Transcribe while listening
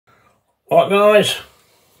Right guys,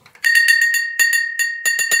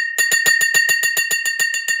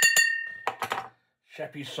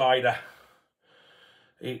 Sheppy's cider,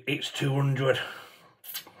 it's 200,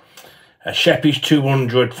 a Sheppy's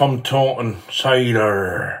 200 from Taunton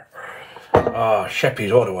cider.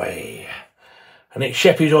 Sheppy's all the way, and it's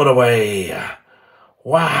Sheppy's all the way.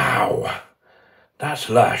 Wow, that's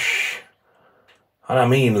lush, and I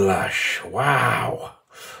mean lush. Wow,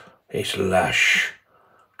 it's lush,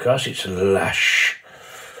 cause it's lush.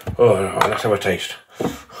 Oh, let's have a taste.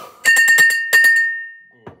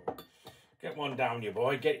 Get one down you,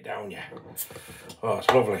 boy, get it down you. Oh, it's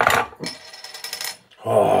lovely.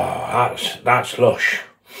 Oh, that's lush.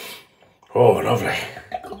 Oh, lovely.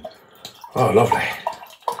 Oh, lovely.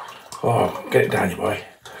 Oh, get it down you, boy.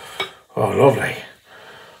 Oh, lovely.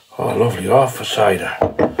 Oh, lovely. Oh, for cider.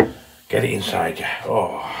 Get it inside you.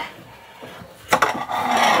 Oh.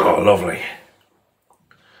 Oh, lovely.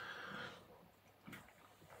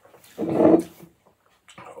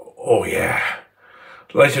 Oh, yeah.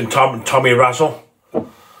 Listen, Tommy Razzle.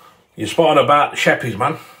 You're spot on about Sheppy's,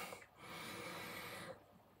 man.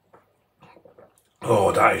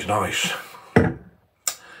 Oh, that is nice.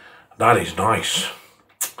 That is nice.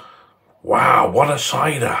 Wow, what a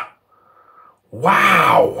cider.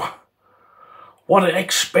 Wow. What an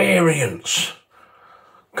experience.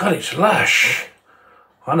 God, it's lush.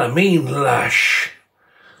 And I mean lush.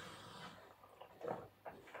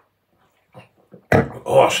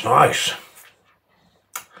 Oh, it's nice.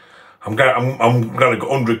 I'm gonna go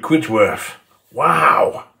 100 quid's worth.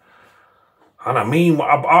 Wow. And I mean,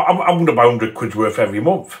 I'm gonna buy 100 quid's worth every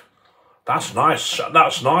month. That's nice.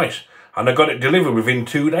 That's nice. And I got it delivered within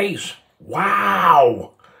 2 days.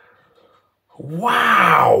 Wow.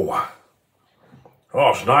 Wow. Oh,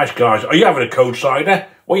 it's nice, guys. Are you having a cold cider?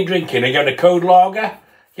 What are you drinking? Are you having a cold lager?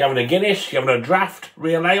 You having a Guinness? You having a draft?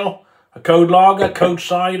 Real ale? A cold lager? Cold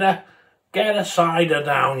cider? Get a cider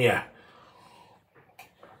down you.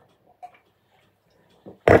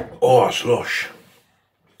 Oh, it's lush.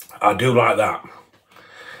 I do like that.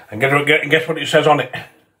 And guess what it says on it?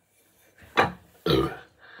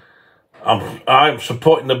 I'm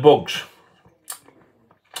supporting the bugs.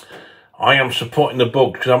 I am supporting the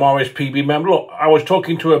bugs because I'm RSPB member. Look, I was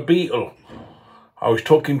talking to a beetle.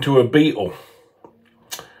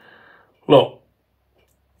 Look,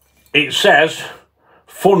 it says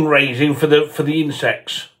fundraising for the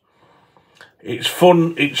insects. It's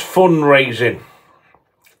fundraising.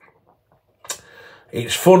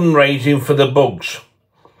 It's fundraising for the bugs.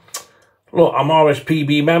 Look, I'm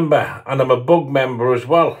RSPB member and I'm a bug member as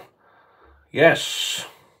well. Yes.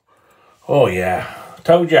 Oh yeah.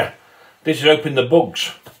 Told you. This is open the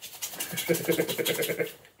bugs.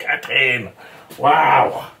 Get in.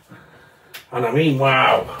 Wow. And I mean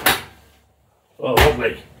wow. Oh,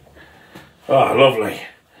 lovely. Oh, lovely.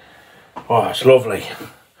 Oh, it's lovely.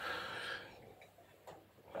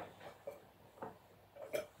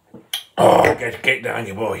 Oh, get down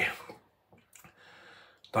you, boy.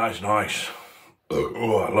 That is nice.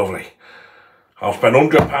 Oh, lovely. I'll spend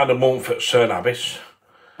 £100 a month at seasideMARK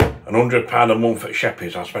and £100 a month at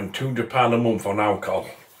Sheppy's. I'll spend £200 a month on alcohol.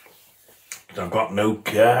 Because I've got no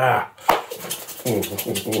car.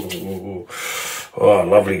 Oh,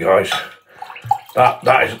 lovely, guys.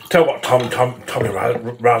 That is, tell what Tommy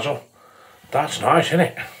Razzle. That's nice, isn't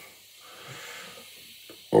it?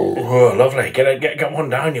 Oh, lovely. Get one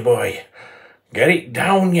down, you boy. Get it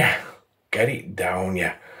down, ya. Get it down,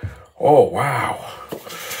 ya. Oh, wow.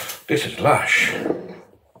 This is lush. I'm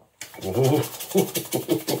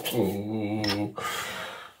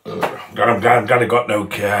glad I got no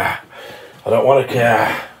car. I don't want a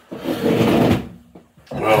car.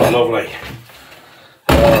 Oh, lovely.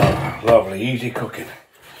 Oh, lovely. Easy cooking.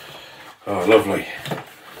 Oh, lovely.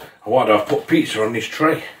 Why do I put pizza on this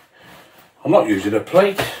tray? I'm not using a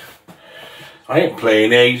plate. I ain't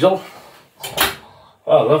playing Hazel.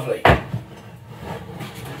 Oh, lovely.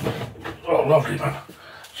 Oh, lovely, man.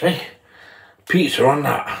 See? Pizza on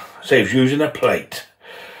that. Saves using a plate.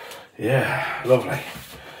 Yeah, lovely.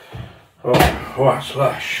 Oh, that's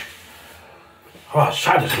lush. Oh,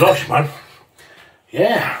 cider's lush, man.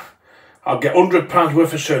 Yeah. I'll get £100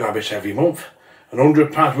 worth of seasideMARK every month and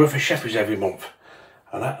 £100 worth of Sheppy's every month.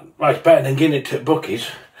 And that's better than getting it to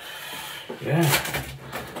Bucky's. Yeah.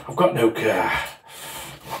 I've got no car.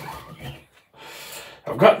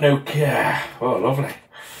 I've got no car. Oh, lovely.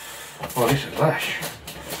 Oh, this is lush.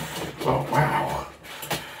 Oh, wow.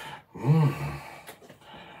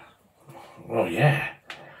 Oh, yeah.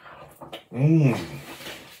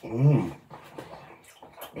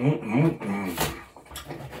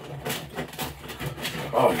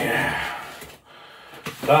 Oh, yeah.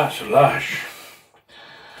 that's lush.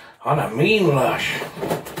 And I mean lush.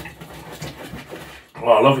 Oh,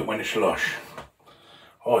 I love it when it's lush.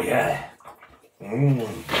 Oh yeah. Mmm.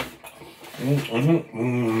 Mmm, mmm,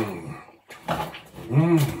 mmm.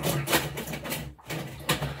 Mmm.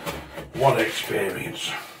 What an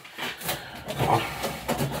experience. Come on.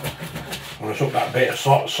 I'm going to suck that bit of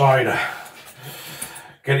salt cider.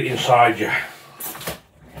 Get it inside you.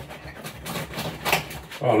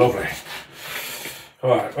 Oh, lovely.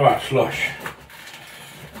 Alright, alright, slush.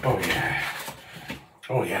 Oh yeah.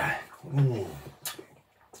 Oh yeah. Mm.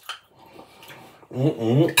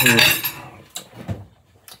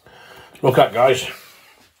 Look at, guys.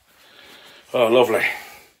 Oh, lovely.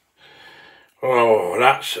 Oh,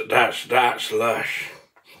 that's lush.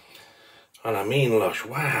 And I mean lush.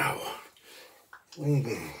 Wow. Mm.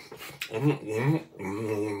 Mm, mm,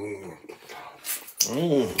 mm.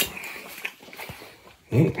 Mm.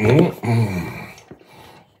 Mm, mm, mm.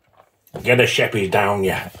 Get a Sheppy's down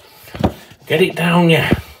ya. Get it down ya.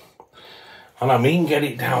 And I mean get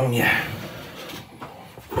it down ya.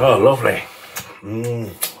 Oh, lovely.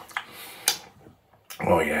 Mm.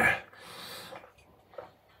 Oh yeah.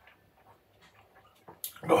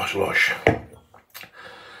 Oh, it's lush.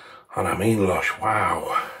 And I mean lush.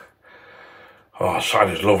 Wow. Oh,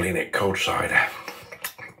 cider's lovely, isn't it? Cold cider.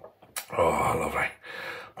 Oh, lovely.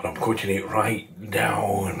 But I'm cutting it right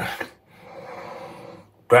down.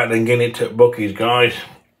 Better than getting it at Bucky's, guys.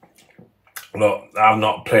 Look, I've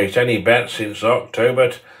not placed any bets since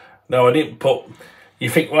October. No, I didn't put... You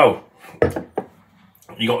think, well,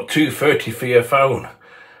 you got $2.30 for your phone.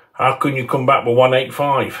 How can you come back with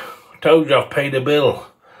 $1.85? I told you I've paid a bill.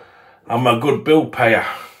 I'm a good bill payer.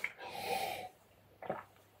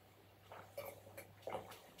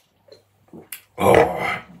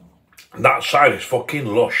 Oh, that side is fucking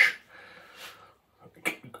lush.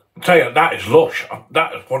 I tell you, that is lush.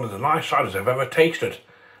 That is one of the nice ciders I've ever tasted.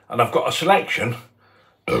 And I've got a selection.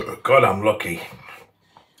 God, I'm lucky.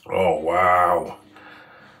 Oh, wow.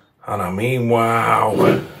 And I mean,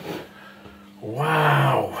 wow.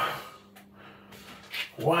 Wow.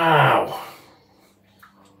 Wow.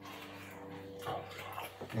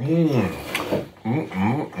 Mmm. Mmm,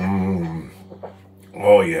 mmm, mmm.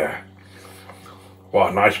 Oh, yeah.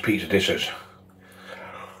 What a nice pizza this is.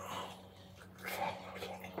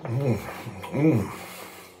 Mmm. Mmm.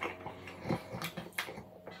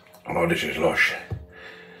 Oh, this is lush.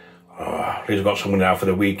 Oh, at least I've got something now for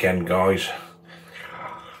the weekend, guys.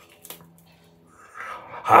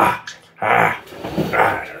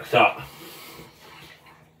 Stop.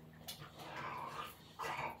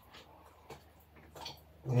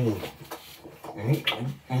 Mm. Mm,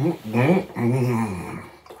 mm, mm, mm.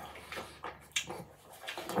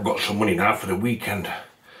 I've got some money now for the weekend.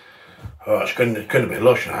 Oh, it's going to be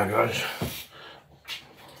lush now, guys.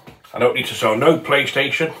 I don't need to sell no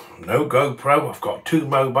PlayStation, no GoPro. I've got 2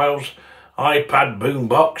 mobiles, iPad,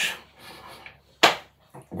 boombox.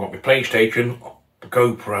 I've got my PlayStation,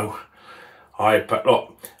 GoPro, iPad.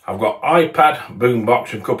 Look, I've got iPad,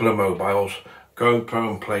 boombox, and a couple of mobiles,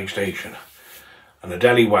 GoPro and PlayStation, and a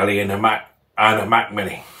Deli Welly and a Mac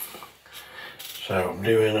Mini. So I'm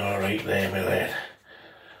doing all right there, my lad.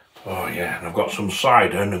 Oh yeah, and I've got some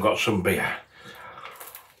cider and I've got some beer.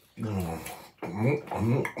 Mm. Mm,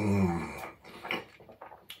 mm, mm.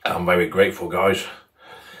 I'm very grateful, guys.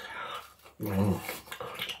 Mm.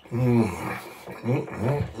 Mm. Mm,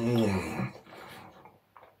 mm, mm.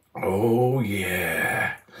 Oh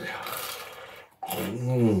yeah.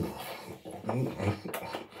 Mm. Mm, mm.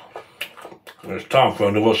 It's time for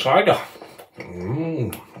another cider.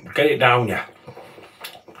 Mm. Get it down ya.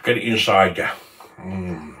 Get it inside ya.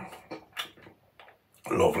 Mm.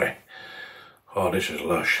 Lovely. Oh, this is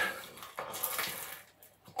lush.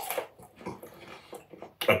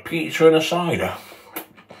 A pizza and a cider.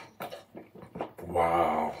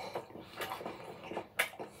 Wow.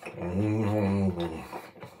 Mm.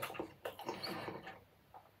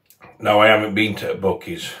 No, I haven't been to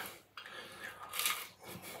Bucky's.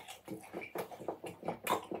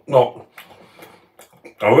 Look,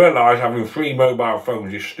 I realise having 3 mobile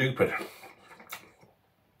phones is stupid.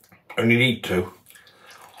 And you need to.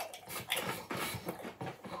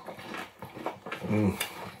 Mm.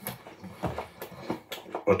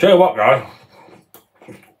 I'll tell you what, guys,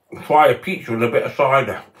 try a pizza with a bit of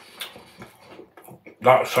cider.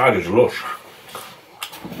 That cider's lush.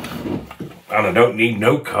 And I don't need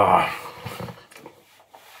no car.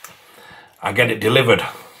 I get it delivered.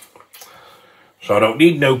 So I don't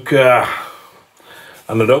need no car.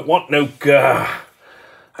 And I don't want no car.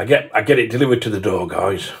 I get it delivered to the door,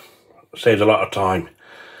 guys. Saves a lot of time.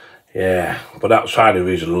 Yeah, but that cider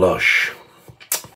is lush.